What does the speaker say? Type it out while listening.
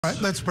All right,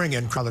 let's bring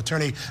in trial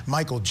attorney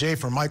Mike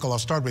Jaafar. Michael, I'll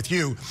start with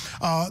you.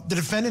 The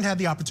defendant had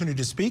the opportunity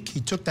to speak. He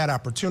took that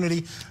opportunity.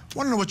 I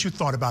want to know what you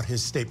thought about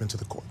his statement to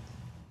the court.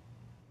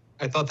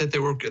 I thought that they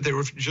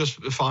were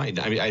just fine.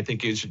 I mean, I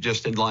think it's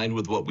just in line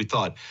with what we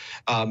thought.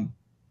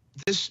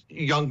 This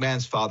young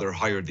man's father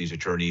hired these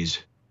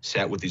attorneys,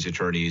 sat with these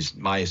attorneys.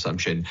 My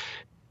assumption,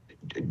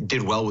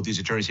 did well with these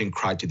attorneys and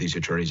cried to these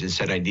attorneys and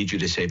said, I need you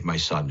to save my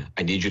son.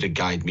 I need you to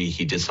guide me.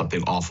 He did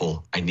something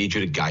awful. I need you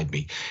to guide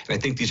me. And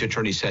I think these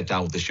attorneys sat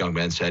down with this young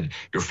man and said,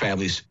 your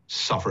family's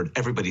suffered.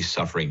 Everybody's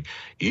suffering.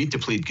 You need to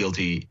plead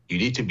guilty. You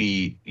need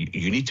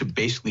to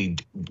basically,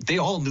 they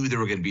all knew they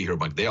were going to be here,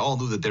 Mike. They all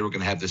knew that they were going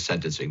to have this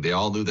sentencing. They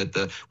all knew that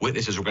the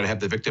witnesses were going to have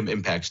the victim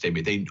impact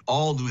statement. They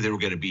all knew they were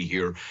going to be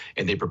here,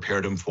 and they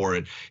prepared him for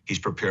it. He's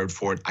prepared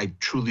for it. I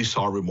truly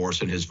saw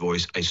remorse in his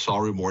voice. I saw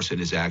remorse in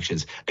his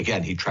actions.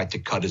 Again, he tried to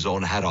cut his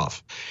own head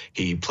off.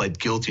 He pled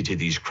guilty to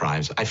these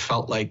crimes. I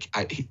felt like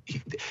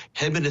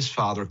him and his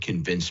father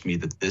convinced me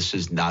that this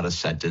is not a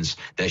sentence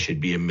that should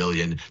be 1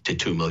 million to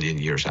 2 million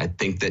years. I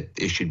think that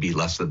it should be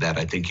less than that.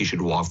 I think he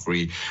should walk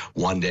free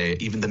one day.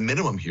 Even the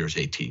minimum here is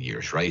 18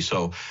 years, right?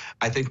 So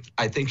I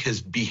think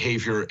his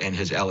behavior and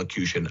his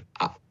allocution,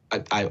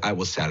 I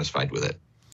was satisfied with it.